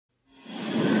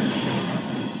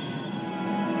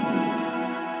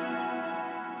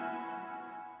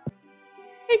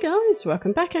guys,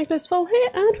 welcome back, Anglaisefolle here,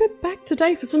 and we're back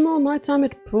today for some more nighttime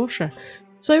at Portia.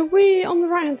 So we, on the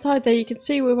right hand side there, you can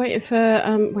see we're waiting for,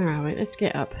 where are we? Let's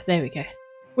get up, there we go.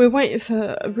 We're waiting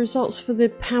for results for the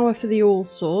power for the all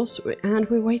source, and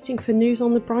we're waiting for news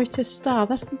on the brightest star.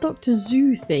 That's the Dr.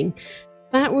 Zoo thing.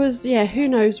 That was, yeah, who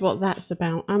knows what that's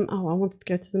about. Oh, I wanted to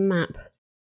go to the map.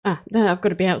 Ah, no, I've got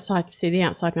to be outside to see the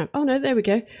outside map. Oh no, there we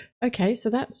go. Okay, so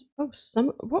that's, oh,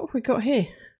 what have we got here?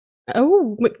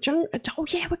 Oh, oh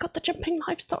yeah, we got the jumping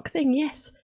livestock thing,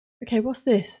 yes. Okay, what's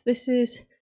this? This is,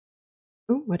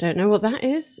 oh, I don't know what that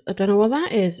is. I don't know what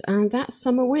that is. And that's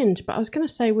summer wind. But I was going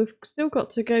to say we've still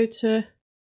got to go to,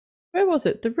 where was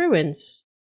it? The ruins.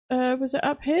 Was it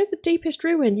up here? The deepest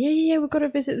ruin. Yeah, we've got to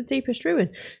visit the deepest ruin.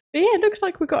 But yeah, it looks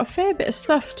like we've got a fair bit of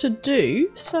stuff to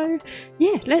do. So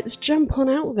yeah, let's jump on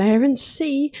out there and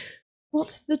see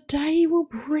what the day will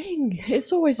bring.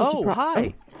 It's always a surprise.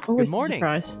 Hi. Oh, always Good morning.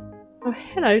 a surprise. Oh,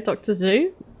 hello, Dr.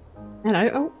 Zoo. Hello.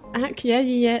 Oh, Ack, yeah,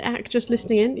 Ack, just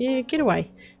listening in. Yeah, get away.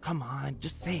 Come on,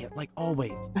 just say it like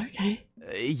always. Okay.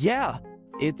 Yeah,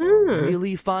 it's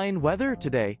really fine weather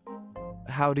today.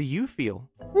 How do you feel?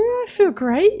 I feel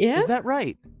great, yeah. Is that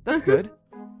right? That's good.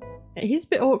 He's a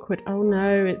bit awkward. Oh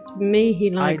no, it's me he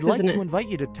likes, I'd like isn't it? to invite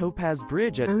you to Topaz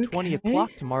Bridge at 20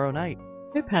 o'clock tomorrow night.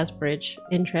 Topaz Bridge.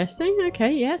 Interesting.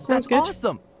 Okay, yeah, sounds good. That's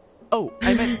awesome! Oh,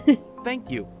 I meant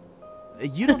thank you.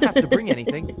 You don't have to bring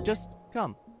anything, just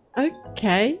come.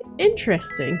 Okay,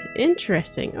 interesting.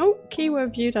 Oh,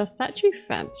 keyword viewed our statue.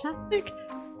 Fantastic.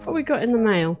 What we got in the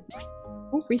mail?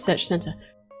 Oh, research centre.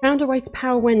 Found a way to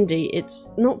power Wendy. It's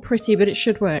not pretty, but it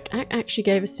should work. Actually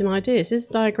gave us some ideas. This is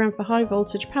a diagram for high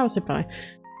voltage power supply.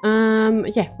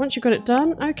 Yeah, once you've got it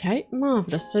done, okay,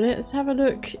 marvellous. So let's have a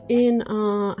look in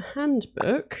our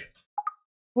handbook.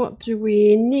 What do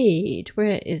we need?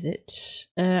 Where is it?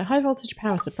 High voltage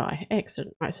power supply.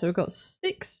 Excellent. Right, so we've got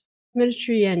 6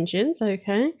 military engines,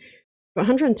 okay. Got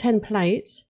 110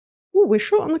 plates. Oh, we're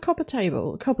short on the copper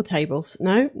tables.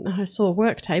 No, I saw a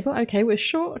work table. Okay, we're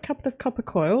short a couple of copper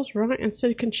coils, right, and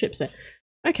silicon chipset.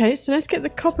 Okay, so let's get the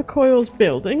copper coils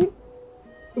building.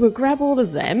 We'll grab all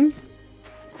of them.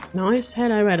 Nice.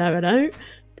 Hello.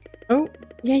 Oh,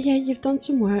 yeah, you've done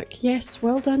some work. Yes,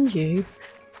 well done you.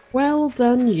 Well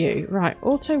done you. Right,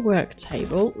 auto work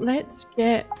table. Let's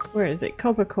get, where is it?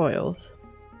 Copper coils.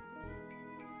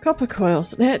 Copper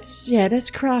coils. Let's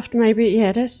craft maybe,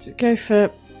 let's go for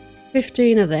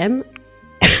 15 of them.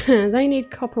 They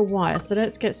need copper wire, so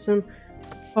let's get some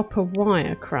copper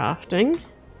wire crafting.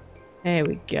 There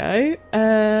we go.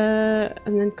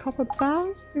 And then copper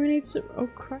bars. Do we need some? Oh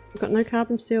crap, we've got no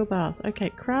carbon steel bars.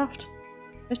 Okay, craft.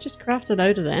 Let's just craft a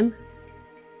load of them.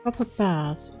 Copper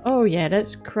bars. Oh yeah,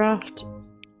 let's craft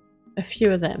a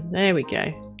few of them. There we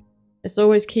go. Let's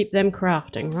always keep them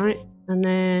crafting, right? And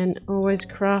then always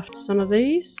craft some of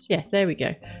these. Yeah, there we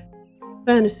go.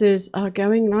 Furnaces are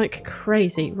going like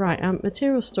crazy. Right,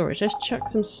 material storage. Let's chuck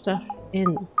some stuff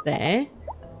in there.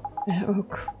 Oh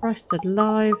Christ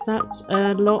alive, that's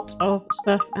a lot of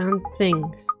stuff and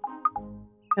things.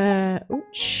 Oh,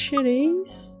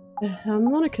 chilies.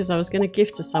 Harmonicas I was going to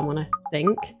give to someone, I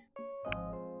think.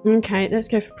 Okay, let's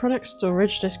go for product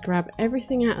storage. Let's grab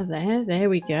everything out of there. There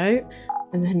we go.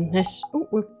 And then let's... Oh,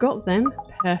 we've got them.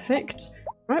 Perfect.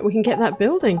 Right, we can get that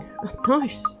building. Oh,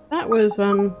 nice. That was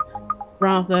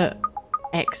rather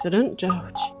excellent. Oh,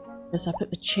 geez. I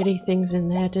put the chili things in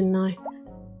there, didn't I?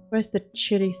 Where's the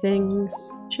chili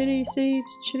things? Chili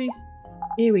seeds?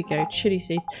 Here we go, chili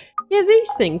seeds. Yeah,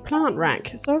 these things, plant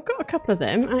rack. So I've got a couple of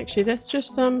them. Actually, let's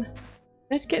just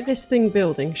let's get this thing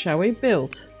building, shall we?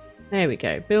 Build. There we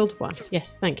go. Build one.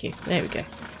 Yes, thank you. There we go.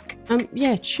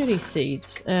 Yeah, chili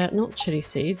seeds. Not chili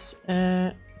seeds.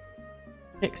 Check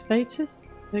status.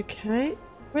 Okay.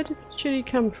 Where did the chili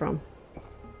come from?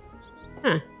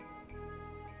 Huh.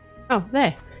 Oh,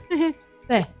 there.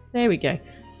 There we go.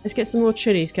 Let's get some more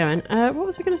chilies going. What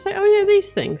was I going to say? Oh yeah,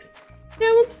 these things. Yeah,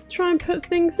 I want to try and put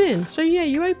things in. So yeah,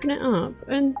 you open it up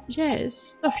and yeah, it's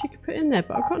stuff you can put in there,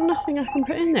 but I've got nothing I can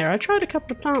put in there. I tried a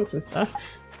couple of plants and stuff.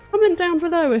 Comment down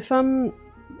below if I'm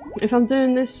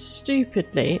doing this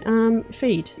stupidly.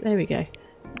 Feed. There we go.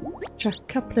 Chuck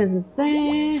a couple in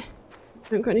there.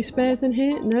 Haven't got any spares in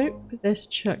here. Nope. Let's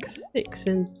chuck 6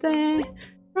 in there.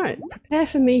 Right. Prepare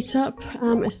for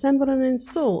meetup. Assemble and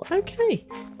install. Okay.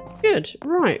 Good.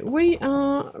 Right. We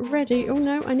are ready. Oh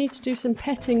no, I need to do some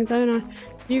petting, don't I?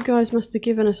 You guys must have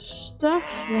given us stuff.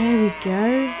 There we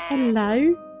go.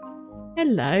 Hello.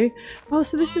 Hello. Oh,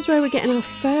 so this is where we're getting our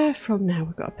fur from now.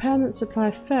 We've got a permanent supply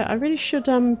of fur. I really should,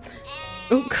 oh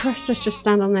Christ, let's just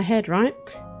stand on their head, right?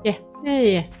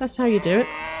 Yeah. That's how you do it.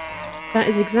 That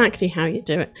is exactly how you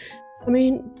do it. I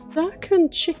mean, duck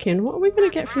and chicken. What are we going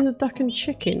to get from the duck and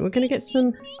chicken? We're going to get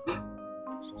some...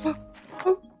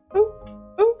 Oh,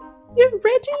 you're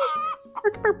ready?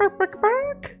 Bark, bark, bark, bark,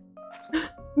 bark.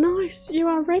 Nice, you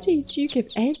are ready. Do you give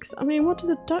eggs? I mean, what do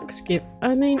the ducks give?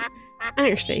 I mean,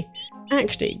 actually,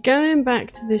 going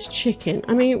back to this chicken,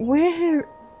 I mean, where...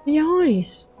 The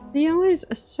eyes. The eyes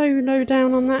are so low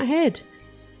down on that head.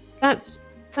 That's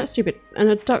stupid. And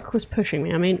a duck was pushing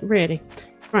me. I mean, really.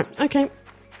 Right, okay.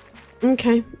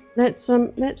 Okay.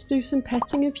 Let's do some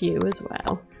petting of you as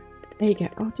well. There you go.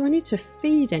 Oh, do I need to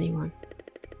feed anyone?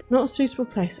 Not a suitable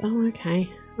place. Oh, okay.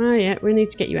 Oh, yeah, we need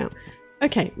to get you out.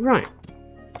 Okay, right.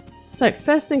 So,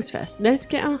 first things first. Let's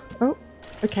get our... Oh,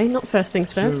 okay, not first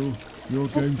things first. So, you're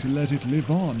going to let it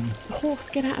live on? Horse,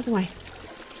 get out of the way.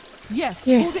 Yes, for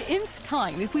the nth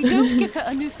time. If we don't get her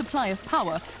a new supply of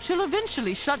power, she'll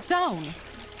eventually shut down.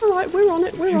 Alright, we're on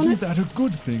it, we're on it. Isn't that a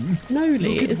good thing? No,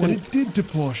 Lee, Look it at what isn't. it did to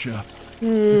Portia.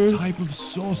 The type of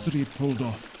sorcery it pulled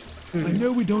off. I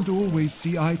know we don't always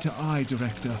see eye to eye,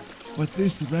 Director, but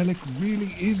this relic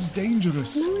really is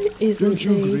dangerous. No, it isn't, Don't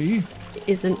you agree? It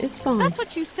isn't, it's fine. That's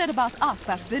what you said about Ak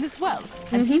back then as well.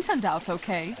 And he turned out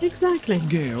okay. Exactly.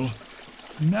 Gale,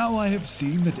 now I have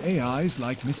seen that AIs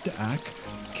like Mr. Ack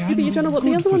can Yeah, but you don't know what the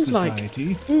good other for one's like.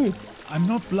 society. I'm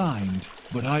not blind,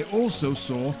 but I also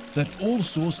saw that All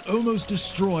Source almost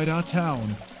destroyed our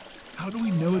town. How do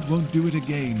we know it won't do it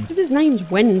again? Because his name's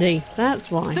Wendy, that's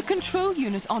why. The control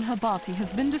unit on her body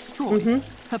has been destroyed.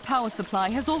 Her power supply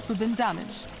has also been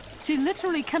damaged. She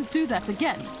literally can't do that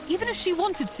again, even if she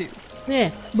wanted to.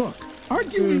 Yes. Look,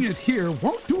 arguing it here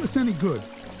won't do us any good.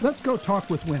 Let's go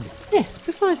talk with Wendy. Yes,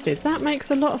 precisely. That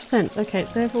makes a lot of sense. Okay,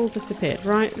 they've all disappeared.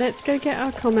 Right, let's go get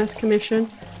our Commerce Commission.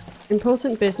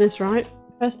 Important business, right?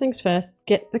 First things first,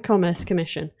 get the Commerce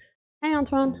Commission. Hey,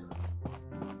 Antoine.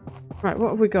 Right, what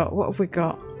have we got? What have we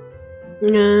got?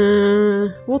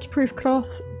 Waterproof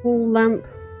cloth, wall lamp,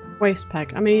 waste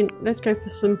pack. I mean, let's go for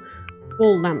some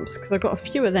wall lamps, because I've got a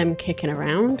few of them kicking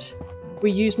around.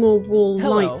 We use more wall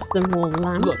lights than wall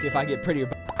lamps. Look, if I get prettier...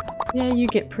 Yeah, you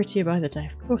get prettier by the day.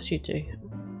 Of course you do.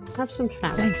 Have some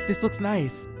flowers. Thanks, this looks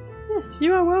nice. Yes,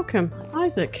 you are welcome.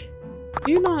 Isaac,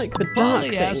 you like the dark Polly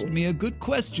things. asked me a good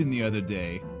question the other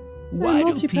day. Oh, Why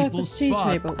do people multi-purpose tea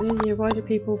spot... table. Yeah, why do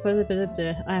people... Blah, blah, blah,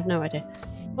 blah. I have no idea.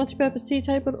 Multi-purpose tea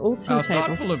table or tea How table?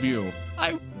 thoughtful of you.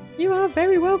 You are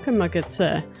very welcome, my good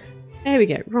sir. There we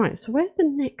go. Right, so where's the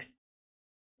next...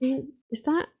 Is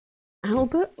that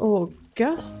Albert or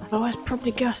Gust? Oh, it's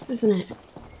probably Gust, isn't it?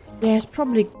 Yeah, it's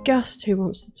probably Gust who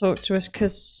wants to talk to us,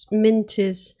 because Mint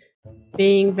is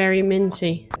being very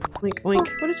minty. Oink,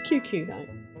 oink. What does QQ like?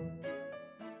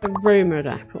 Aromaed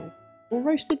apple. Or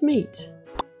roasted meat.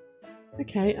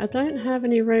 Okay, I don't have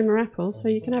any Roma apples, so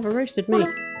you can have a roasted meat.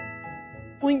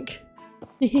 Oink.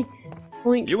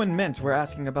 Oink. You and Mint were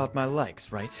asking about my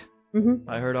likes, right? Mm-hmm.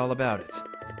 I heard all about it.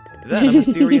 Then a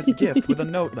mysterious gift with a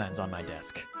note lands on my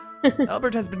desk.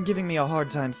 Albert has been giving me a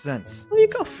hard time since. Oh, you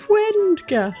got a friend,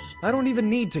 Gust. I don't even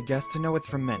need to guess to know it's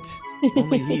from Mint.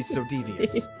 Only he's so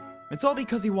devious. It's all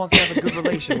because he wants to have a good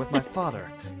relation with my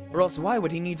father. Or else why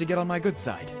would he need to get on my good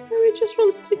side? Oh, he just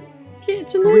wants to get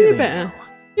to know Really you better. now?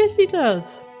 Yes, he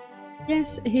does.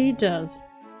 Yes, he does.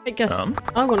 Hey, Gust,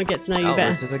 I want to get to know you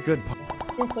Albert better. is a good part.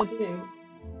 Yes, I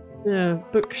do.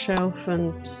 Bookshelf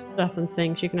and stuff and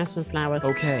things. You can have some flowers.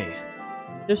 Okay.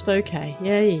 Just okay.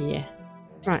 Yeah.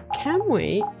 Right, can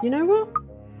we? You know what?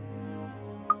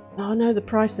 Oh no, the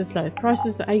price is low. Price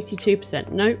is at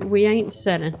 82%. No, we ain't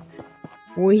selling.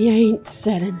 We ain't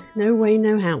selling. No way,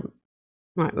 no how.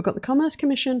 Right, we've got the Commerce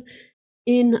Commission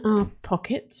in our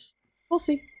pockets.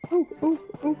 Posse.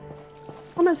 Oh.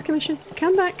 Commerce Commission,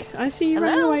 come back. I see you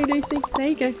running away, Lucy. There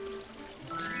you go.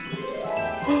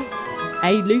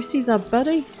 Hey, Lucy's our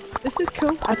buddy. This is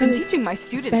cool. I've been teaching my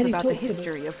students barely about the talked to them.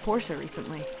 history of Portia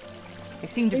recently. They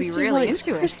seem to be Lucy really likes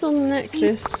into it. crystal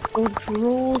necklace or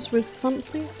drawers with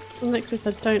something. Crystal necklace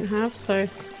I don't have, so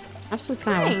have some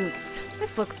flowers. Thanks.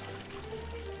 This looks...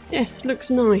 Yes, looks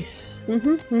nice.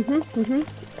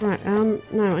 Right, no,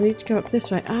 I need to go up this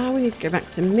way. We need to go back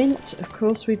to Mint. Of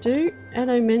course we do.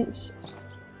 Hello, Mint.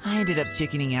 I ended up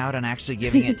chickening out on actually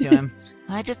giving it to him.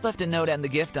 I just left a note and the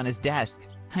gift on his desk.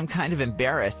 I'm kind of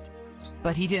embarrassed.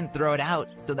 But he didn't throw it out,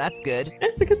 so that's good.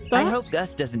 That's a good start. I hope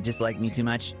Gus doesn't dislike me too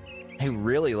much. I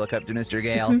really look up to Mr.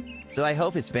 Gale, so I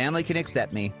hope his family can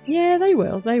accept me. Yeah, they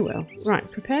will, they will. Right,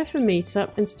 prepare for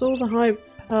meetup. Install the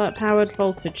high-powered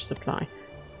voltage supply.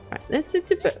 Right,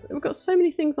 we've got so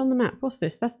many things on the map. What's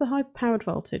this? That's the high-powered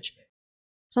voltage.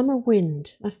 Summer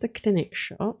Wind. That's the clinic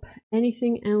shop.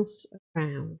 Anything else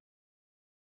around?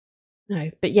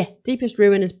 No, but yeah, Deepest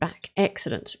Ruin is back.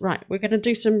 Excellent. Right, we're going to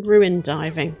do some ruin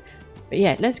diving. But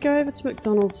yeah, let's go over to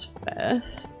McDonald's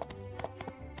first.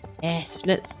 Yes,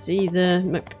 let's see the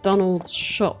McDonald's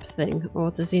shop thing.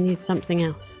 Or does he need something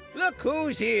else? Look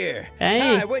who's here. Hey.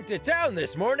 I went to town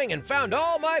this morning and found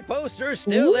all my posters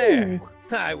still there.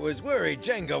 I was worried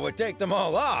Jenga would take them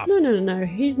all off. No.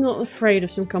 He's not afraid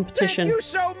of some competition. Thank you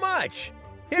so much.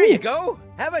 Here you go.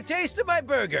 Have a taste of my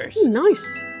burgers. Ooh,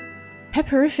 nice.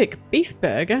 Pepperific beef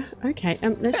burger. Okay,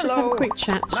 let's just have a quick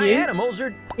chat to my you. animals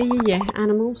are... Yeah,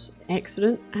 animals.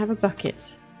 Excellent. Have a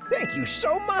bucket. Thank you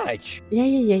so much. Yeah.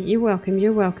 You're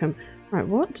welcome. Right,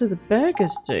 what do the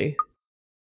burgers do?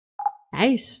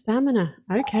 Hey, stamina.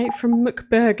 Okay, from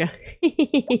McBurger.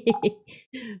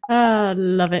 Ah,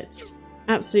 love it.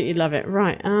 Absolutely love it.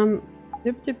 Right,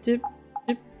 dip.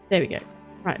 There we go.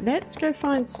 Right, let's go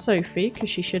find Sophie, because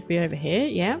she should be over here.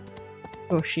 Yeah.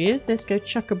 Oh, she is. Let's go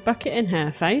chuck a bucket in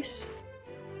her face.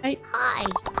 Hey. Hi.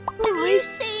 Have you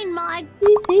seen my...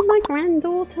 You see my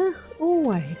granddaughter?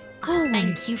 Always. Oh,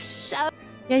 thank you so...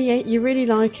 Yeah, you really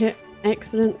like it.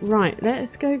 Excellent. Right,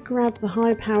 let's go grab the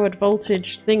high-powered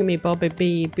voltage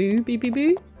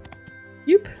thingamybobby-boo.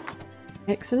 Yoop.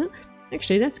 Excellent.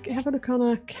 Actually, let's have a look on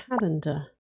our calendar.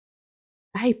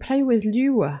 Hey, play with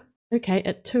Lua. Okay,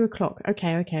 at 2 o'clock.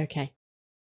 Okay.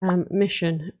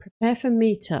 Mission. Prepare for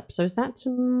meetup. So is that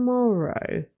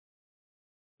tomorrow?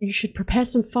 You should prepare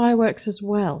some fireworks as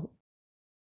well.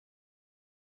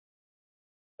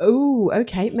 Oh,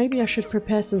 okay. Maybe I should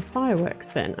prepare some fireworks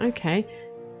then. Okay.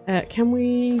 Can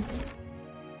we...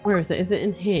 Where is it? Is it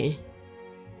in here?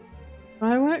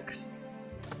 Fireworks?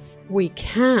 We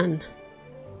can.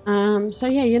 So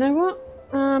yeah, you know what?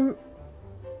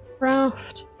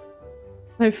 Craft.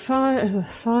 So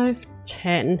 5,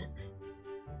 10,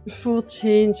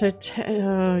 14, so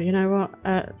you know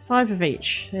what? 5 of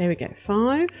each. There we go.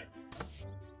 5.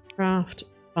 Craft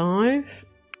 5.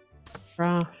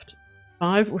 Craft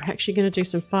 5. We're actually going to do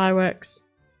some fireworks.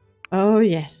 Oh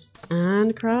yes.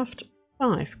 And craft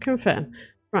 5. Confirm.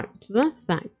 Right, so that's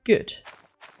that. Good.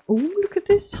 Oh, look at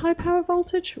this high power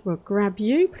voltage. We'll grab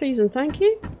you, please and thank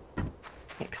you.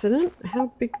 Excellent.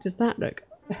 How big does that look?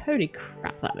 Holy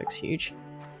crap, that looks huge.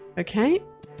 Okay.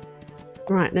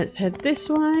 Right, let's head this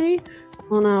way.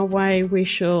 On our way, we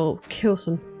shall kill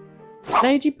some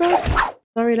ladybugs.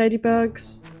 Sorry,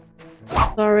 ladybugs.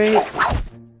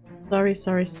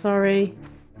 Sorry.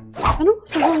 I don't know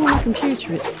what's wrong with my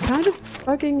computer. It's kind of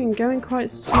bugging and going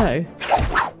quite slow.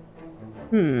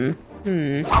 It's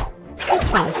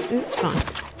fine.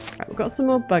 Right, we've got some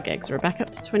more bug eggs. We're back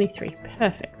up to 23.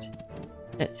 Perfect.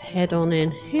 Let's head on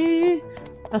in here.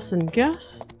 Tuss and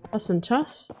Gus. Tuss and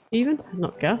Tuss. Even?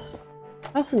 Not Gus.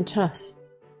 Tuss and Tuss.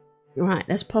 Right,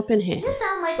 let's pop in here. You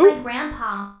sound like my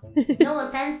grandpa. No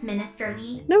offense, Minister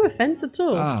Lee. No offense at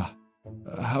all. Ah,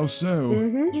 how so?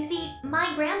 You see,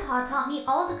 my grandpa taught me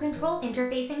all the control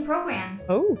interfacing programs.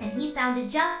 Oh. And he sounded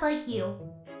just like you.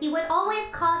 He would always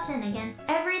caution against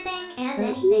everything and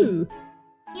anything.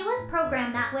 He was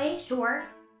programmed that way, sure,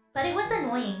 but it was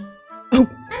annoying. Oh.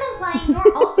 I'm implying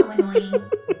you're also annoying.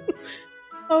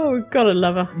 Oh, gotta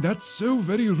love her. That's so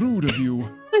very rude of you.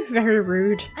 So very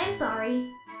rude. I'm sorry.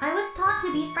 I was taught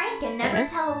to be frank and never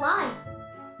tell a lie.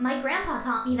 My grandpa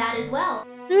taught me that as well.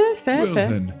 Yeah, fair. Well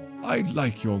then, I'd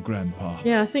like your grandpa.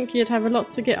 Yeah, I think you'd have a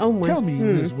lot to get on with. Tell me,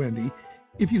 Miss Wendy,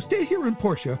 if you stay here in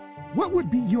Portia, what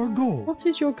would be your goal? What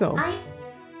is your goal? I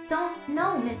don't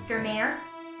know, Mr. Mayor.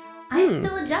 I'm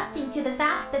still adjusting to the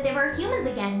fact that there are humans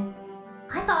again.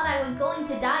 I thought I was going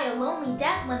to die a lonely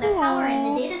death when the power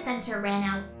in the data center ran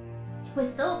out. It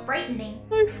was so frightening.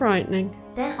 So frightening.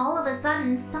 Then all of a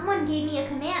sudden, someone gave me a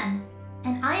command,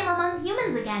 and I am among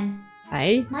humans again.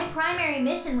 Hey? My primary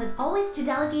mission was always to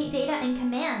delegate data and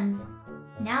commands.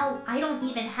 Now, I don't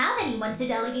even have anyone to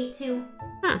delegate to.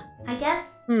 Huh. I guess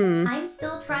I'm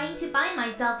still trying to find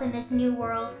myself in this new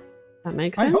world. That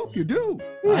makes sense. I hope you do.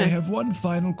 Yeah. I have one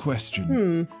final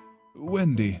question.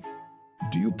 Wendy,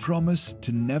 do you promise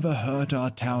to never hurt our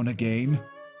town again?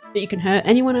 But you can hurt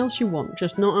anyone else you want,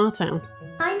 just not our town.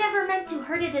 I never meant to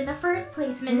hurt it in the first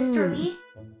place, Minister Lee.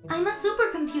 I'm a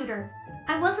supercomputer.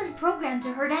 I wasn't programmed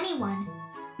to hurt anyone.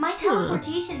 My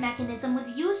teleportation mechanism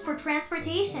was used for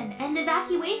transportation and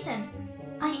evacuation.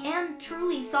 I am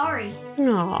truly sorry.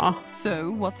 Aww.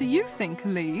 So, what do you think,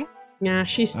 Lee? Nah,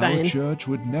 she's staying. Our church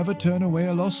would never turn away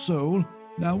a lost soul,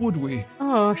 now would we?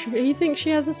 Oh, you think she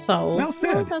has a soul? Well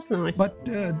said. Oh, that's nice. But,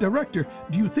 Director,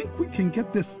 do you think we can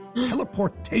get this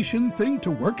teleportation thing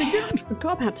to work again?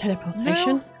 Forgot about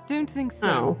teleportation. No, don't think so.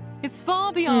 Oh. It's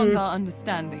far beyond our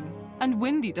understanding. And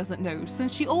Wendy doesn't know,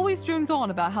 since she always drones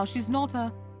on about how she's not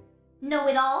a...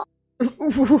 Know-it-all?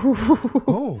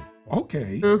 Oh,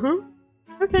 okay.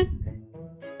 Okay.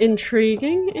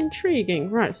 Intriguing, intriguing.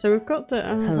 Right, so we've got the...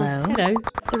 Hello? Hello.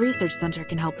 The research center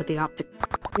can help with the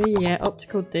Yeah,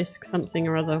 optical disc, something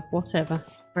or other, whatever.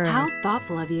 Wherever. How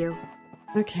thoughtful of you.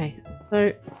 Okay,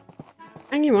 so...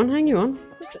 Hang you on.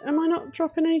 Am I not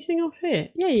dropping anything off here?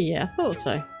 Yeah, I thought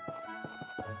so.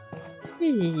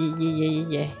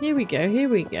 Yeah. Here we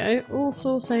go. All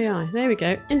source AI. There we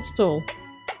go. Install.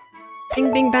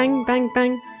 Bing, bing, bang, bang,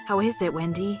 bang. How is it,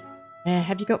 Wendy?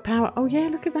 Have you got power? Oh yeah,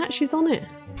 look at that. She's on it.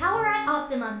 Power at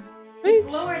optimum. Right.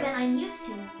 It's lower than I'm used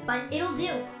to, but it'll do.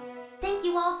 Thank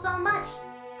you all so much.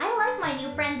 I like my new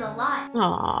friends a lot.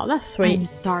 Aw, that's sweet. I'm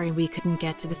sorry we couldn't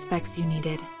get to the specs you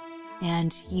needed.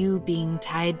 And you being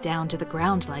tied down to the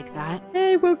ground like that.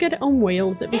 Hey, we'll get it on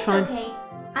wheels. It'll be fine. It's okay.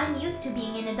 I'm used to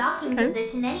being in a docking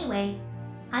position anyway.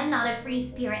 I'm not a free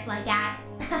spirit like Ag.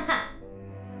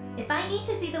 If I need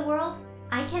to see the world,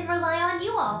 I can rely on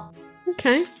you all.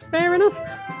 Okay, fair enough.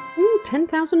 Ooh,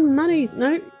 10,000 monies.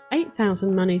 No,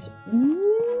 8,000 monies.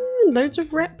 Loads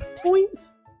of rep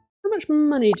points. How much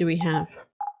money do we have?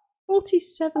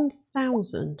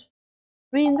 47,000.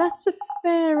 I mean, that's a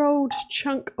fair old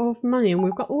chunk of money, and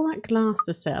we've got all that glass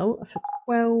to sell for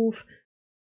 12.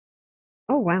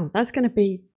 Oh wow, that's going to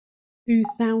be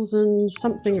 2,000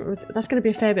 something. That's going to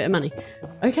be a fair bit of money.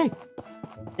 Okay,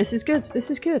 this is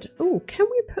good. Oh, can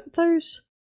we put those...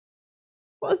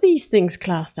 What are these things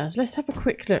classed as? Let's have a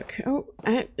quick look. Oh,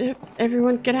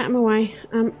 everyone get out of my way.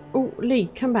 Oh,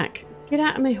 Lee, come back. Get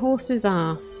out of my horse's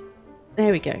ass.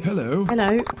 There we go. Hello.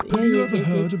 Hello. Have you ever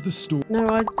heard of the story? No,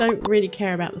 I don't really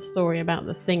care about the story about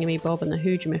the thingamy-bob and the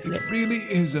hoojamiflip. It really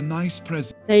is a nice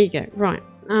present. There you go. Right.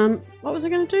 What was I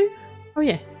going to do? Oh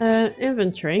yeah,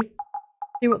 inventory.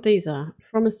 See what these are.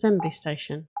 From assembly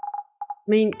station. I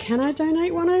mean, can I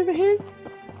donate one over here?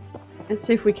 Let's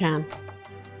see if we can.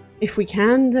 If we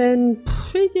can, then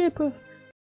yeah,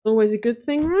 always a good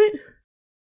thing, right?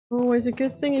 Always a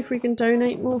good thing if we can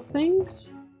donate more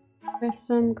things. Let's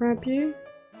grab you.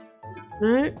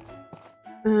 No.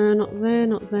 Not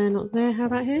there. How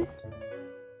about here?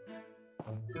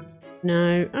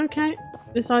 No. Okay.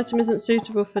 This item isn't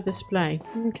suitable for display.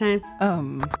 Okay.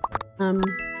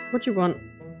 What do you want?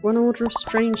 One order of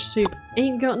strange soup.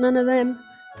 Ain't got none of them.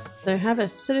 So have a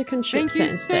silicon chip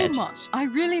set instead. Thank you so much. I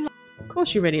really like... Of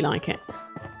course you really like it.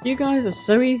 You guys are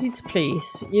so easy to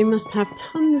please. You must have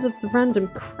tons of the random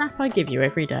crap I give you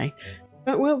every day.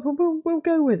 But we'll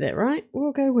go with it, right?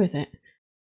 We'll go with it.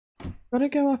 Gotta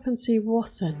go up and see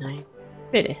what's her name.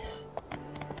 Phyllis.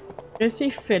 Go see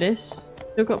Phyllis.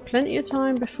 We've got plenty of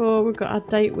time before we've got our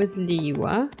date with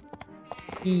Liwa.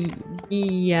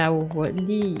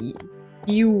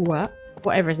 Liwa.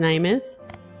 Whatever his name is.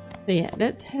 So yeah,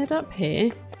 let's head up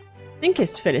here. I think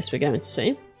it's Phyllis we're going to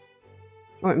see.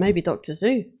 Or it may be Dr.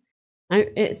 Zoo. No,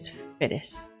 it's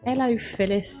Phyllis. Hello,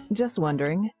 Phyllis. Just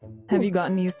wondering, have you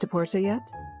gotten used to Portia yet?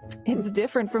 It's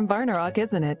different from Varnarok,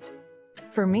 isn't it?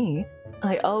 For me,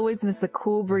 I always miss the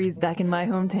cool breeze back in my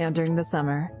hometown during the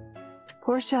summer.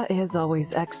 Portia is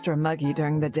always extra muggy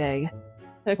during the day.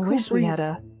 Wish we had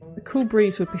a... The cool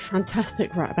breeze would be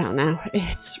fantastic right about now.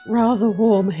 It's rather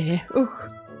warm here. Ooh.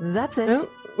 That's it.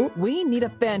 Oh. We need a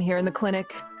fan here in the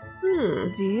clinic.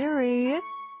 Dearie,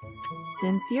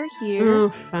 since you're here... Oh,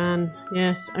 fan.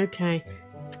 Yes, okay.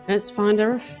 Let's find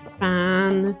her a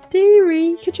fan.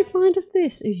 Dearie, could you find us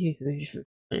this? I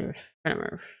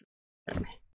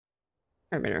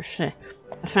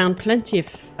found plenty of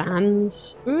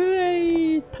fans.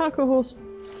 Ooh, parkour horse.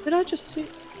 Did I just see...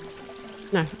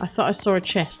 No, I thought I saw a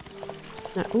chest.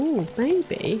 No, ooh,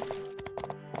 maybe.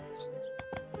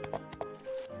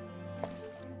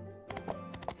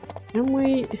 Can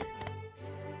we...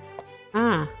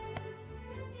 Ah.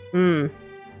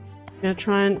 Gonna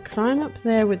try and climb up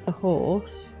there with the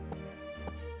horse.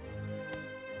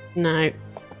 No.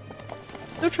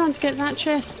 Still trying to get that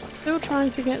chest. Still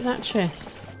trying to get that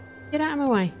chest. Get out of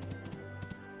my way.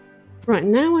 Right,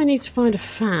 now I need to find a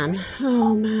fan.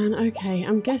 Oh man, okay.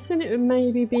 I'm guessing it would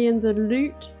maybe be in the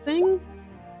loot thing?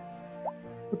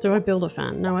 Or do I build a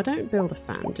fan? No, I don't build a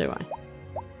fan, do I?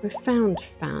 We've found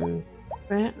fans.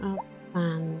 Where are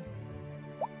fans?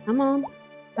 Come on.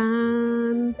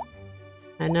 Fan.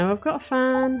 I know I've got a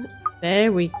fan.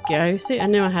 There we go. See, I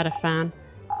knew I had a fan.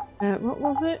 What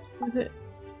was it? Was it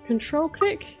control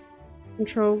click?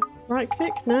 Control right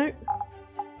click? No.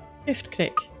 Shift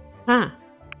click. Ah.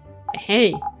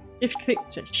 Hey. Shift click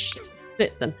to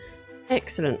split them.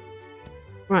 Excellent.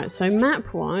 Right, so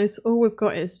map wise, all we've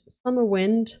got is Summer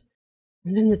Wind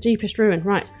and then the Deepest Ruin.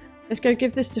 Right, let's go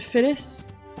give this to Phyllis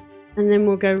and then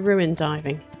we'll go ruin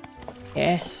diving.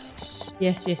 Yes.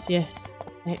 Yes, yes, yes.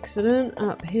 Excellent.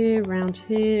 Up here, round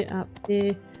here, up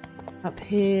here, up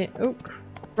here. Oh,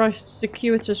 Christ,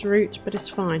 circuitous route, but it's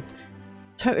fine.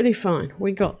 Totally fine.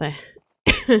 We got there.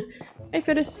 Hey,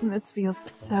 Phyllis. This feels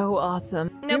so awesome.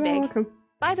 No You're big. welcome.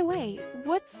 By the way,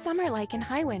 what's summer like in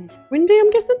Highwind? Windy, I'm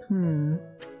guessing?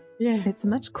 Yeah. It's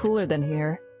much cooler than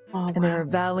here. Oh, and there wow. are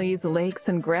valleys, lakes,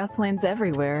 and grasslands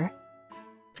everywhere.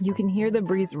 You can hear the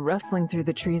breeze rustling through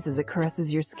the trees as it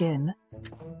caresses your skin.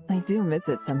 I do miss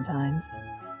it sometimes.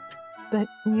 But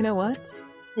you know what?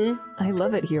 I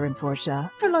love it here in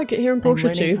Portia. I like it here in Portia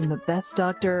I'm learning too. from the best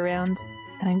doctor around,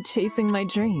 and I'm chasing my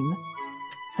dream.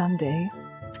 Someday,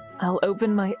 I'll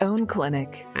open my own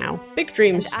clinic. Wow. Big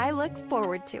dreams. And I look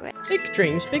forward to it. Big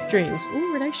dreams, big dreams.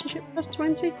 Ooh, relationship plus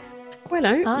 20. Well,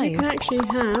 you can actually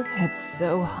have... It's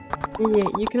so... Yeah,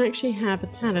 you can actually have a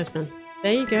talisman.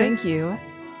 There you go. Thank you.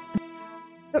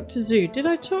 Dr. Zoo, did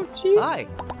I talk to you? Hi.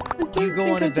 I Do you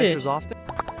go on adventures often?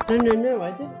 No,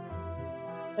 I didn't.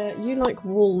 You like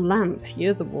wall lamp.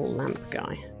 You're the wall lamp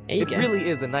guy. There you It go. really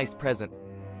is a nice present.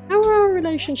 How are our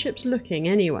relationships looking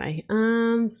anyway?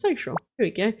 Social. Here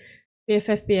we go.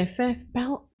 BFF.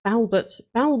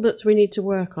 Balberts we need to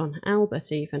work on.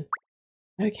 Albert even.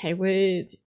 Okay, we're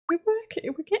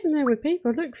getting there with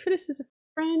people. Look, Phyllis is a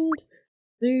friend.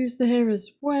 Lou's there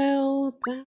as well.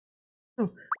 Damn.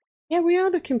 Oh, yeah, we are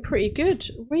looking pretty good.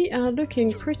 We are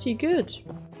looking pretty good.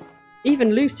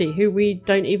 Even Lucy, who we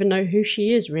don't even know who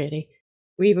she is really.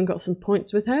 We even got some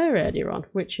points with her earlier on,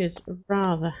 which is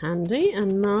rather handy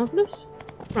and marvellous.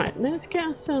 Right, let's get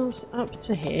ourselves up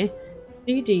to here.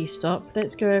 DD stop.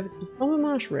 Let's go over to the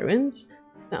Summermarsh Ruins.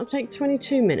 That'll take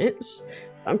 22 minutes.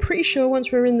 I'm pretty sure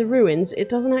once we're in the ruins, it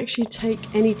doesn't actually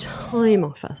take any time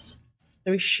off us.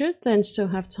 So we should then still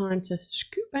have time to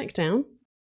scoot back down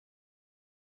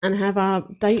and have our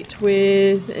date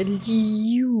with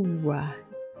Liua.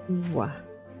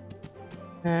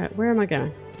 Where am I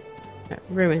going?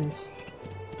 Ruins.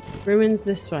 Ruins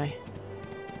this way.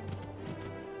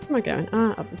 Where am I going?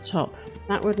 Ah, up the top.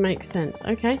 That would make sense.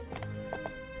 Okay.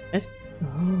 Let's...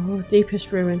 Oh,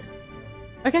 deepest ruin.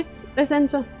 Okay, let's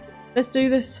enter. Let's do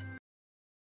this.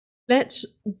 Let's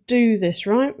do this,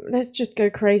 right? Let's just go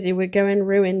crazy. We're going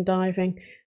ruin diving.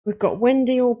 We've got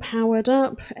Wendy all powered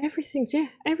up. Everything's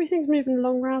moving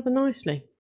along rather nicely.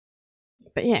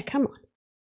 But yeah, come on.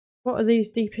 What are these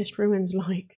deepest ruins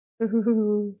like?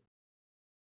 Fill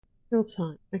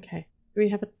time. Okay. Do we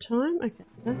have a time? Okay,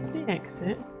 that's the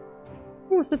exit.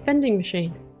 Oh, what's the vending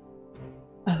machine?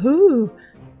 Oh,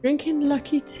 drinking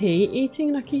lucky tea,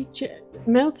 eating lucky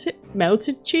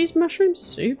melted cheese mushroom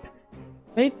soup,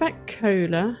 laid back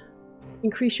cola,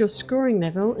 increase your scoring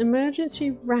level,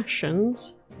 emergency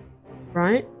rations,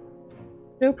 right?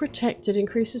 Feel protected,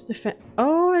 increases defense.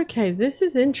 Oh, okay, this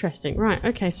is interesting. Right,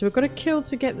 okay, so we've got to kill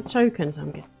to get the tokens,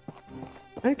 I'm getting.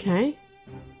 Okay.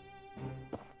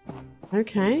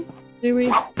 Okay. Do we...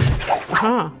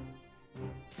 Aha!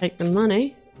 Take the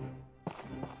money.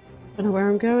 Don't know where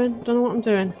I'm going. Don't know what I'm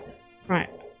doing. Right.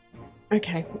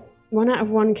 Okay. 1 out of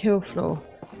 1 kill floor.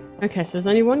 Okay, so there's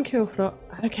only 1 kill floor.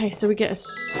 Okay, so we get a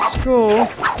score.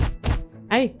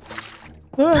 Hey!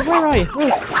 Oh, where are you?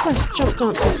 Oh, Christ, jump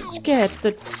dancer. Scared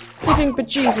the living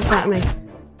bejesus out of me.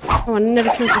 Oh, I never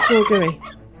killed the small gooey.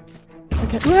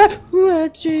 Okay. Oh,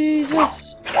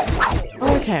 Jesus!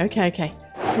 Oh, okay.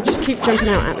 They just keep jumping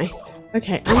out at me.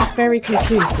 Okay, I'm very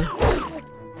confused now.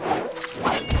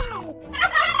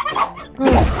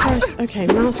 Oh, Christ. Okay,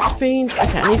 masked fiend.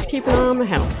 Okay, I need to keep an eye on my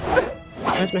health.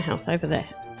 Where's my health? Over there.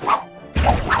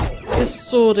 This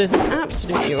sword is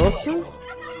absolutely awesome.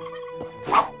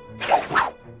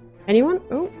 Anyone?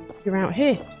 Oh, you're out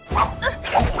here.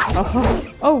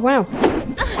 Oh, wow.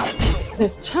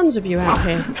 There's tons of you out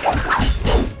here.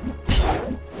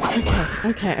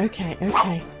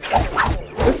 Okay.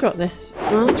 We've got this.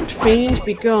 Masked fiend,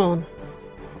 be gone.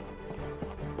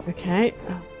 Okay.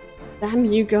 Oh, damn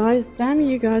you guys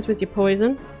with your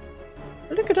poison.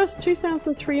 But look at us,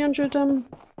 2,300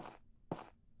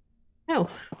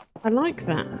 health. I like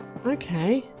that.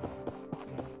 Okay.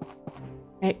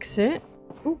 Exit.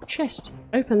 Oh, chest.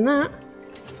 Open that.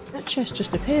 That chest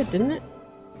just appeared, didn't it?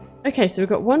 Okay, so we've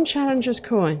got 1 challenger's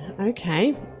coin.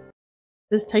 Okay.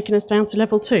 This is taking us down to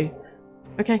level 2.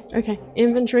 Okay.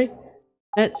 Inventory.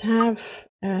 Let's have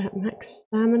max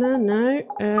stamina. No.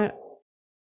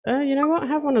 You know what?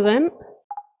 Have one of them.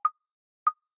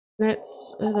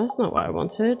 Let's... that's not what I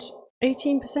wanted.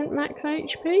 18% max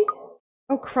HP?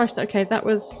 Oh, Christ. Okay, that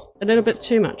was a little bit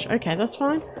too much. Okay, that's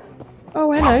fine.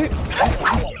 Oh, hello.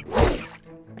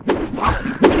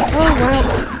 Oh,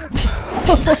 wow.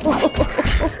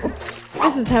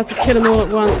 This is how to kill them all at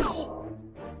once.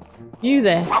 You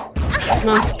there,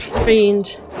 masked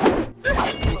fiend.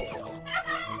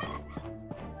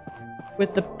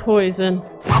 With the poison.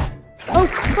 Oh,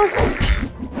 Christ!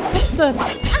 What the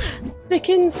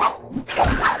dickens?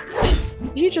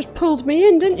 You just pulled me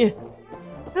in, didn't you?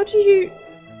 How do you...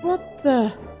 What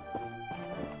the...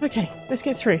 Okay, let's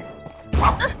get through.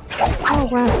 Oh,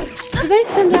 wow. Do they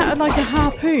send out like a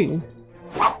harpoon?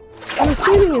 I'm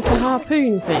assuming it's a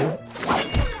harpoon thing.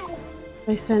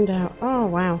 They send out... Oh,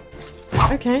 wow.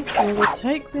 Okay, well, we'll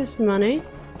take this money.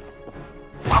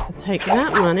 We'll take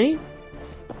that money.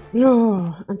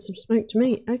 Oh, and some smoked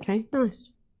meat. Okay,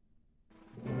 nice.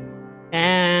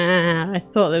 Ah, I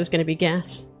thought there was going to be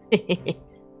gas.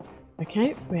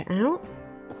 Okay, we're out.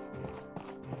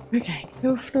 Okay,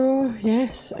 kill floor.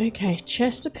 Yes, okay.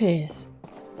 Chest appears.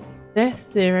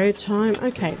 Death 0 time.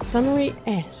 Okay, summary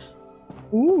S.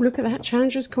 Ooh, look at that.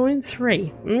 Challenger's coin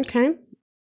 3. Okay.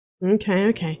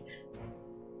 Okay.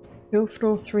 Kill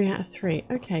floor 3 out of 3.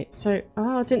 Okay, so...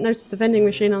 Oh, I didn't notice the vending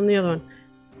machine on the other one.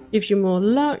 Gives you more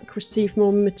luck, receive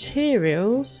more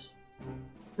materials.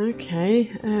 Okay,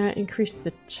 increases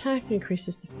attack,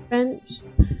 increases defense.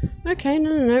 Okay,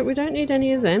 no, we don't need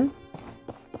any of them.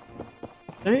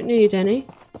 Don't need any.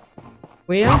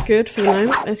 We are good for the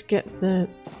moment. Let's get the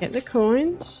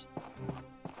coins.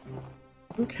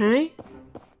 Okay.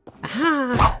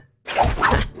 Aha!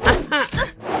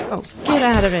 Oh, get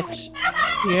out of it.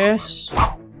 Yes.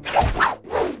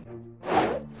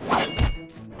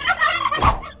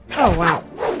 Oh wow,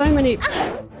 so many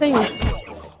things.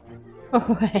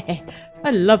 Oh, I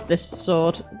love this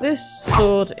sword. This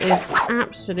sword is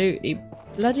absolutely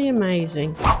bloody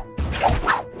amazing.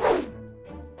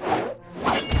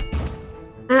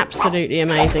 Absolutely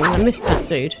amazing. I missed that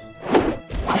dude.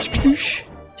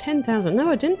 10,000. No,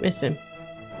 I didn't miss him.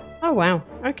 Oh wow,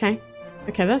 okay.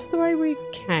 Okay, that's the way we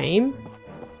came.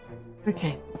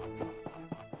 Okay.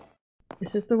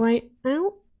 This is the way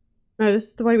out? No, this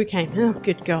is the way we came. Oh,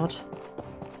 good God.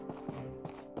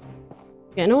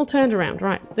 Getting all turned around.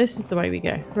 Right, this is the way we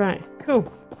go. Right,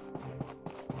 cool.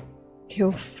 Kill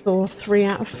floor 3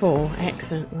 out of 4.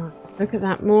 Excellent. Right, look at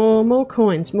that. More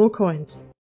coins. More coins.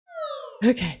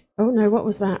 Okay. Oh no, what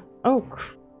was that? Oh,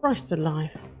 Christ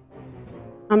alive.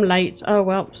 I'm late. Oh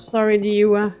well, sorry to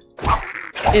you.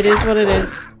 It is what it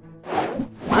is.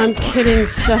 I'm killing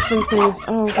stuff and things.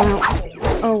 Oh wow.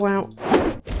 Oh wow.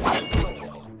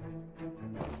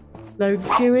 Low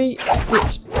gooey.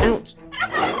 Get out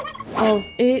of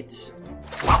it.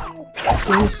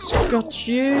 Yes, got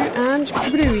you. And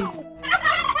bluey.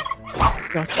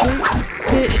 Got you.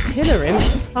 Pillar him.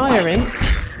 Fire him.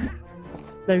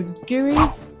 Low gooey.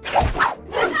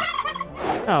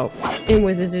 Oh, in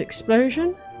with his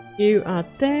explosion. You are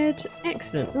dead.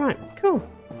 Excellent. Right, cool.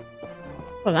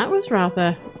 Well, that was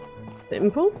rather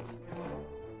simple.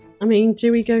 I mean,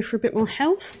 do we go for a bit more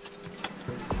health?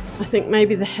 I think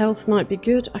maybe the health might be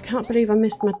good. I can't believe I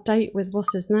missed my date with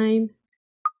what's his name.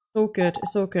 It's all good.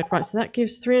 It's all good. Right, so that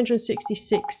gives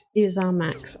 366 is our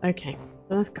max. Okay,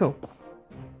 so that's cool.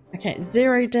 Okay,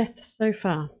 0 deaths so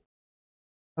far.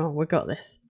 Oh, we've got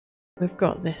this. We've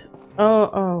got this.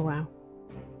 Oh, wow.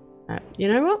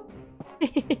 You know what?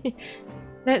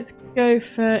 Let's go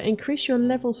for increase your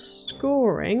level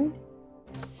scoring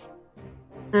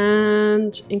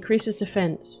and increases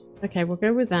defense. Okay, we'll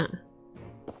go with that.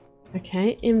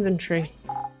 Okay, inventory.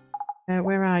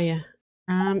 Where are you?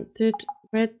 Where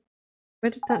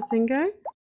did that thing go?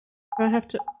 Do I have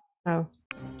to? Oh,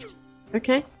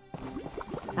 okay.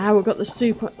 Ah, we've got the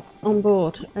soup on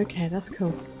board. Okay, that's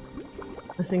cool.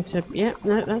 Nothing to. Yep,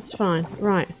 no, that's fine.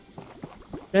 Right.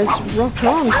 Let's rock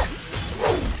on!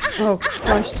 Oh,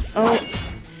 Christ. Oh.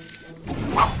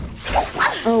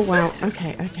 Oh, wow.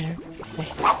 Okay.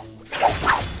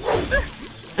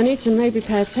 I need to maybe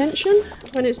pay attention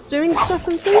when it's doing stuff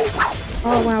and things.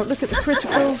 Oh, wow. Look at the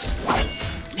criticals.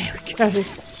 There we go.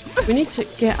 We need to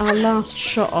get our last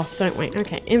shot off, don't we?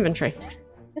 Okay, inventory.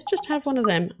 Let's just have one of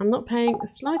them. I'm not paying the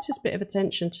slightest bit of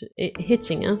attention to it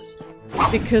hitting us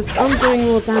because I'm doing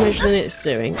more damage than it's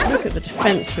doing. Look at the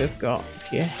defense we've got.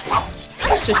 Yeah.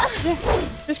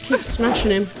 Just keep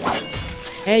smashing him.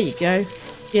 There you go.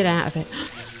 Get out of it.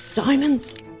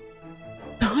 Diamonds!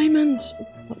 Diamonds!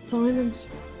 What diamonds?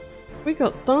 We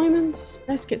got diamonds.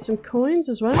 Let's get some coins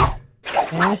as well.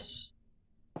 Yes.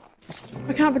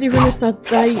 I can't believe we missed our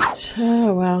date.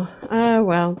 Oh well. Oh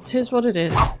well. 'Tis what it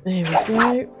is. There we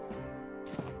go.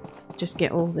 Just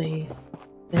get all these.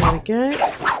 There we go.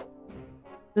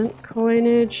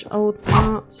 Coinage, old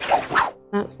parts.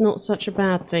 That's not such a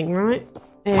bad thing, right?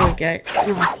 There we go.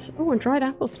 Nice. Oh, and dried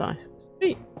apple slice.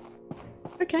 Sweet.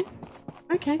 Okay.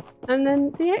 Okay. And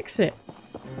then the exit.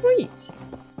 Sweet.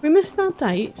 We missed our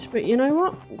date, but you know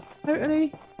what?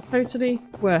 Totally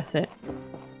worth it.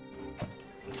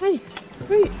 Okay,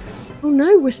 sweet. Oh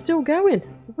no, we're still going.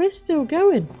 We're still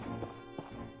going.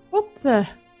 What the?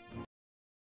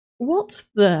 What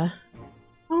the?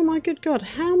 Oh my good god,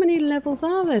 how many levels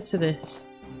are there to this?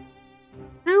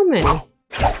 How many?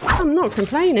 I'm not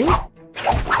complaining.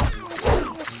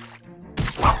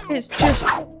 It's just...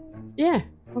 yeah.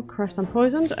 Oh Christ, I'm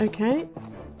poisoned. Okay.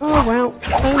 Oh wow,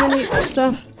 so many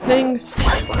stuff, things.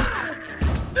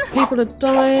 People are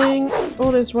dying.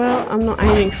 All is well. I'm not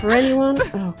aiming for anyone.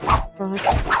 Oh Christ.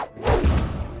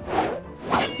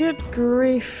 Good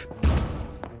grief.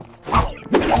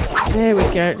 There we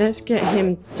go. Let's get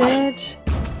him dead.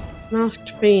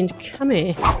 Masked fiend, come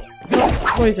here.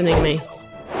 Stop poisoning me.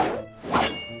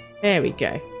 There we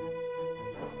go.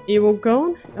 You all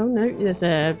gone? Oh no, there's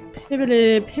a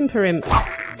pimperimp.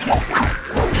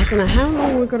 I don't know how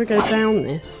long we've got to go down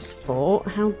this for,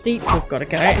 how deep we've got to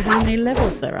go, how many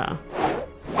levels there are.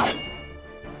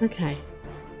 Okay,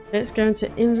 let's go into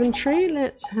inventory.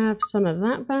 Let's have some of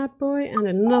that bad boy and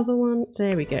another one.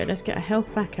 There we go. Let's get our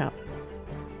health back up.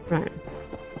 Right.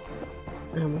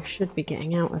 And we should be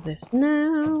getting out of this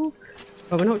now.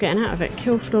 Well, we're not getting out of it.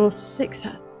 Kill floor 6.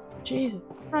 Jesus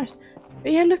Christ.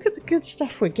 But yeah, look at the good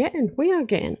stuff we're getting. We are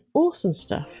getting awesome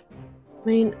stuff. I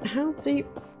mean, how deep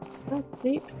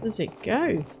does it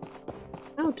go?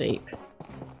 How deep?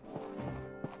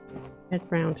 Head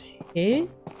round here.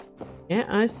 Yeah,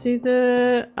 I see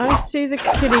the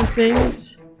kitty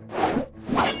things.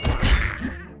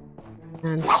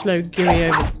 And slow Gooey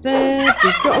over there.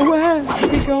 We've got where?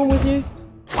 Be gone with you.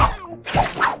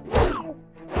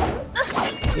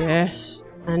 Yes.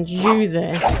 And you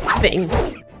there. Thing.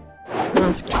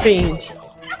 Masked fiend.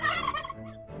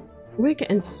 We're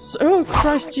getting so... oh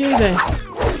Christ, you there.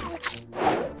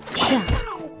 Cha.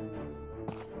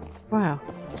 Wow.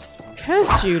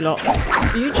 Curse you lot.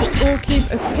 You just all keep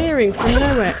appearing from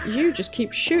nowhere. You just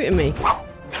keep shooting me.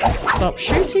 Stop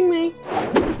shooting me.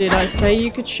 Did I say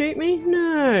you could shoot me?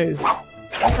 No.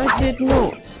 I did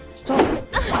not.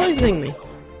 Stop poisoning me.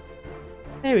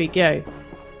 There we go.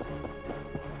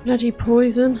 Bloody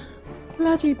poison.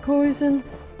 Bloody poison.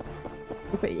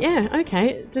 But yeah,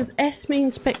 okay. Does S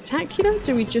mean spectacular?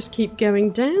 Do we just keep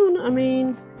going down? I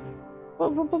mean,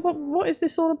 what is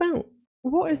this all about?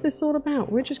 What is this all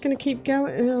about? We're just going to keep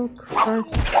going. Oh,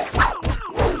 Christ.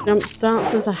 Jump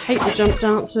dancers. I hate the jump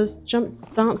dancers.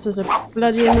 Jump dancers are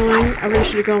bloody annoying. I really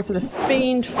should have gone for the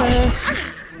fiend first.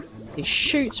 He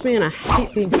shoots me and I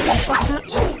hate being shot at.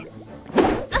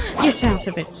 Get out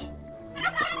of it.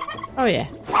 Oh yeah.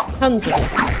 Tons of it.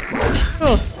 Of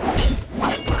course.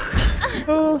 Of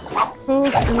course. Of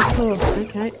course. And of course.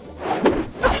 Okay.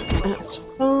 That's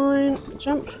fine.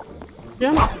 Jump.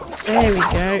 Jump. There we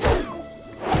go.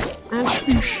 And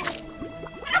swoosh.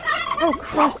 Oh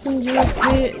Christ, and you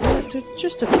appear,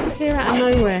 just appear out of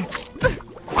nowhere.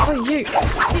 Oh you, get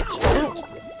out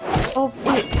of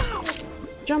it.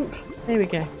 Jump. There we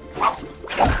go.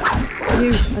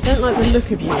 You, I don't like the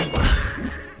look of you.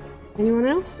 Anyone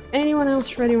else? Anyone else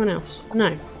for anyone else?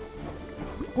 No.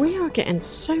 We are getting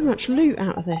so much loot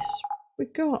out of this. We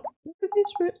got, look at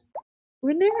this,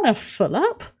 we're near enough full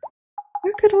up.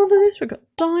 Look at all of this. We've got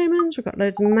diamonds, we've got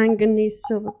loads of manganese,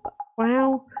 silver.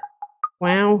 Wow.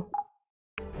 Wow.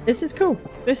 This is cool.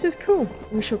 This is cool.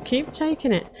 We shall keep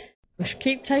taking it. We shall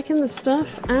keep taking the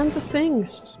stuff and the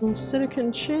things. Small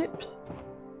silicon chips.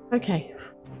 Okay.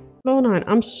 Floor 9.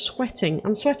 I'm sweating.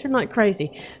 I'm sweating like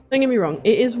crazy. Don't get me wrong.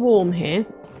 It is warm here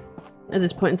at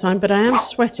this point in time, but I am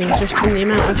sweating just from the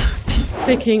amount of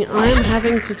clicking I am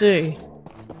having to do.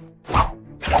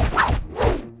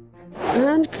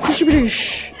 And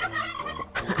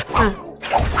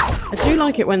I do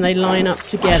like it when they line up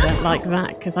together like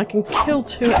that, because I can kill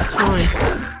 2 at a time.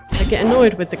 I get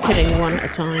annoyed with the killing 1 at a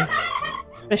time.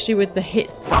 Especially with the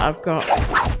hits that I've got.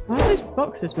 Why are those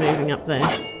boxes moving up there?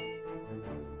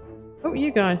 Oh,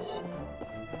 you guys.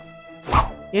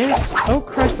 Yes. Oh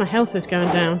Christ, my health is going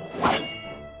down.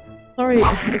 Sorry,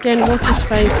 again, what's his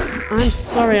face? I'm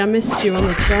sorry I missed you on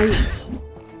the date.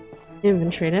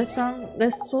 Inventory, let's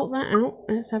sort that out.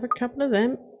 Let's have a couple of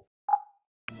them.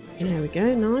 There we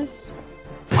go, nice.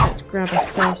 Let's grab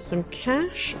ourselves some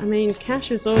cash. I mean, cash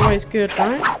is always good,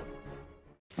 right?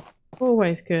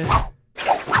 Always good.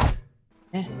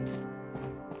 Yes.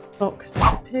 Box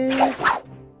disappears.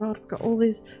 God, I've got all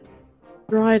these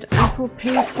dried apple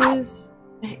pieces.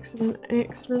 Excellent,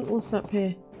 excellent. What's up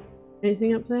here?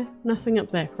 Anything up there? Nothing up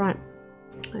there. Right.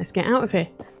 Let's get out of here.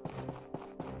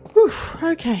 Whew,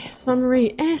 okay,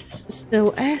 summary S,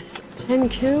 still S, 10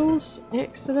 kills,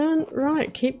 excellent,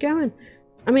 right, keep going.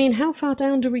 I mean, how far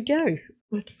down do we go?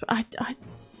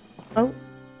 Oh,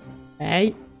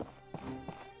 hey.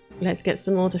 Let's get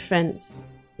some more defense.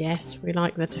 Yes, we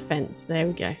like the defense. There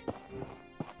we go.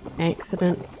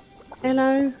 Excellent.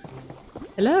 Hello.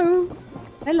 Hello.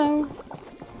 Hello.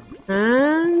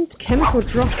 And chemical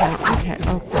dropout. Okay.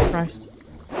 Oh, Christ.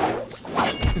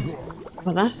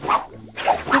 Well, that's...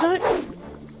 Did I?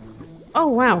 Oh,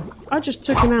 wow. I just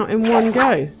took him out in one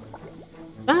go.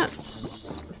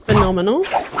 That's phenomenal.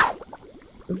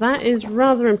 That is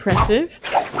rather impressive.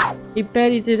 He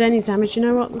barely did any damage. You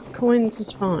know what? The coins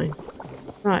is fine.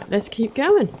 Right, let's keep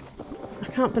going. I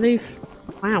can't believe...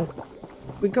 Wow.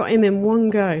 We got him in one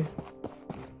go.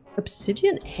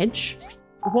 Obsidian edge?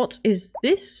 What is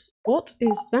this? What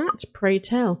is that? Pray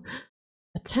tell.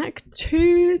 Attack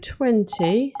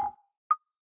 220.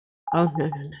 Oh, no, no,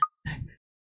 no.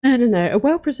 No, no, no. A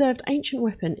well-preserved ancient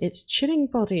weapon. Its chilling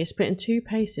body is split in 2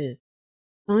 pieces.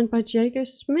 Signed by Diego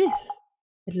Smith.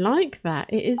 I like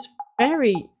that. It is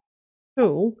very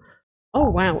cool.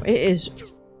 Oh, wow. It is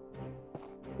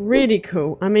really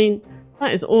cool. I mean,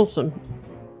 that is awesome.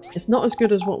 It's not as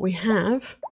good as what we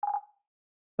have,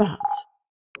 but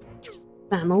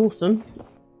damn awesome.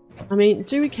 I mean,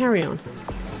 do we carry on?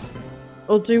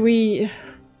 Or do we...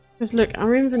 Because look,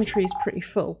 our inventory is pretty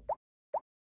full.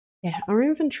 Yeah, our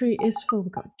inventory is full.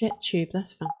 We've got jet tube,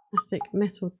 that's fantastic.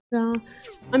 Metal jar.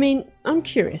 I mean, I'm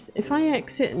curious. If I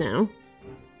exit now,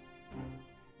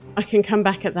 I can come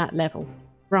back at that level.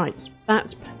 Right,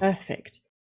 that's perfect.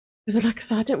 Because like I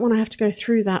said, I didn't want to have to go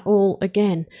through that all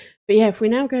again. But yeah, if we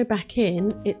now go back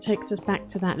in, it takes us back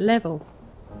to that level.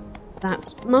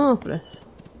 That's marvellous.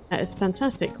 That is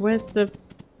fantastic. Where's the...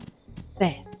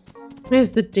 There. Where's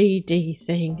the DD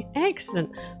thing? Excellent.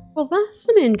 Well, that's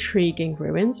some intriguing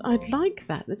ruins. I'd like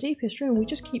that. The deepest ruin. We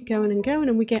just keep going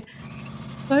and we get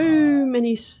so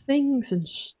many things and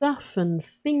stuff and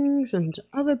things and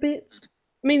other bits.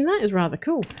 I mean, that is rather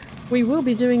cool. We will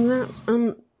be doing that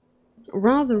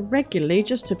rather regularly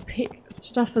just to pick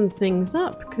stuff and things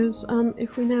up, because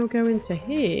if we now go into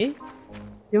here,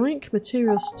 yoink,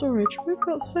 material storage, we've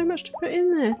got so much to put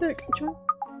in there. Look, yoink,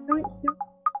 yoink, yoink.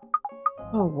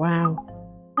 Oh wow,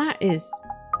 that is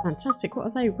fantastic. What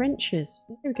are they? Wrenches.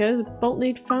 There we go. The bolt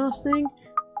need fastening.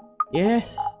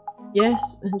 Yes,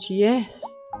 yes, and yes.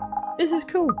 This is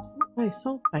cool. Okay,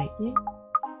 sulfate, yeah.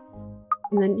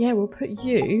 And then yeah, we'll put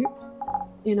you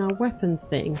in our weapon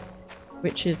thing,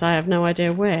 which is, I have no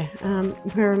idea where.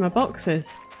 Where are my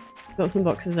boxes? Got some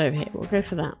boxes over here. We'll go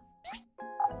for that.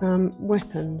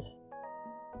 Weapons.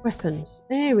 Weapons.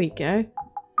 There we go.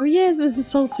 Oh yeah, there's a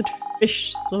salted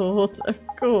fish sword, of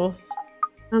course.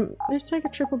 Let's take a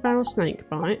triple barrel snake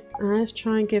bite. Let's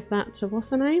try and give that to, what's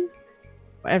her name?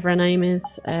 Whatever her name is.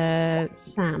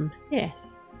 Sam.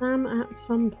 Yes, Sam at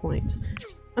some point.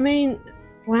 I mean,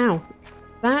 wow.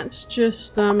 That's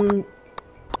just rather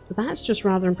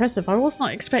impressive. I was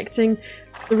not expecting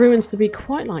the ruins to be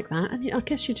quite like that, and I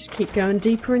guess you just keep going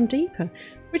deeper and deeper,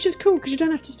 which is cool because you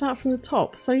don't have to start from the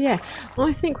top. So yeah,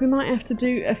 I think we might have to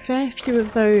do a fair few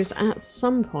of those at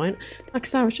some point. Like I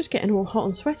said, I was just getting all hot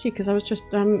and sweaty because I was just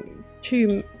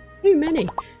too many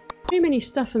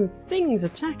stuff and things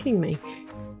attacking me.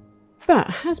 But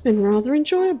it has been rather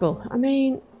enjoyable. I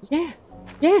mean, yeah,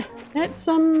 let's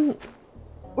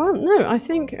well, no, I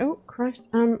think, oh Christ,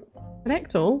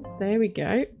 collect all, there we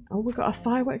go. Oh, we've got our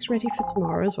fireworks ready for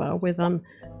tomorrow as well with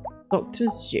Dr.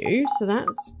 Zoo, so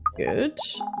that's good.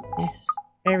 Yes,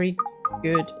 very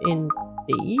good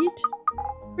indeed.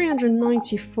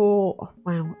 394, oh,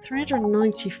 wow,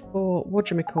 394,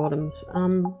 whatchamacallums,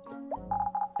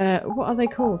 what are they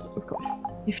called? We've got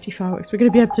 50 fireworks, we're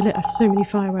going to be able to let off so many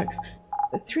fireworks.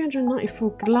 394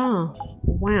 glass,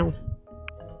 wow.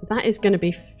 That is going to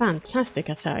be fantastic,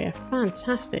 I tell you.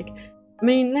 Fantastic. I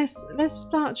mean, let's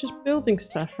start just building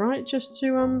stuff, right? Just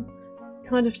to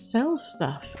kind of sell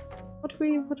stuff. What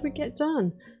do we get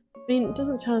done? I mean, it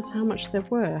doesn't tell us how much they're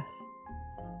worth.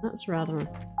 That's rather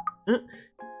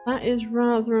that is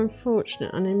rather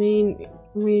unfortunate. And I mean,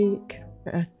 we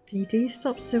a DD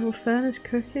stop civil furnace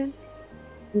cooking,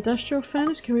 industrial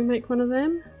furnace. Can we make one of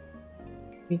them?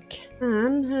 We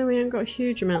can. We haven't got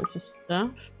huge amounts of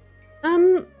stuff.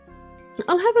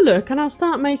 I'll have a look and I'll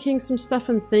start making some stuff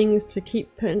and things to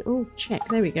keep putting... Oh, check.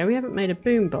 There we go. We haven't made a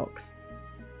boombox.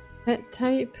 Pet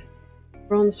tape,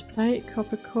 bronze plate,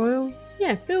 copper coil.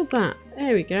 Yeah, build that.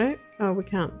 There we go. Oh, we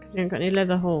can't because we haven't got any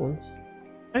leather horns.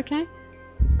 Okay.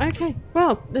 Okay.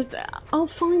 Well, I'll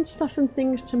find stuff and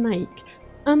things to make.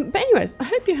 But anyways, I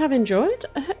hope you have enjoyed.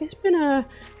 It's been a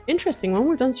interesting one.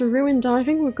 We've done some ruin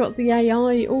diving. We've got the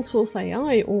AI, all source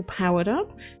AI, all powered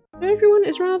up. So everyone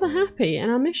is rather happy,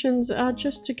 and our missions are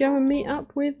just to go and meet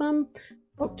up with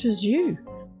Dr. Zoo.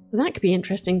 So that could be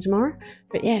interesting tomorrow.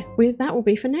 But yeah, that will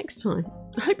be for next time.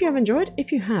 I hope you have enjoyed.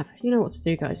 If you have, you know what to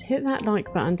do, guys. Hit that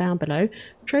like button down below.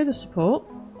 Show the support.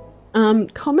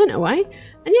 Comment away.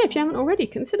 And yeah, if you haven't already,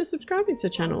 consider subscribing to the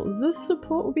channel. The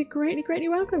support will be greatly, greatly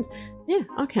welcomed. Yeah,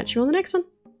 I'll catch you on the next one.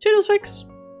 Toodles, folks.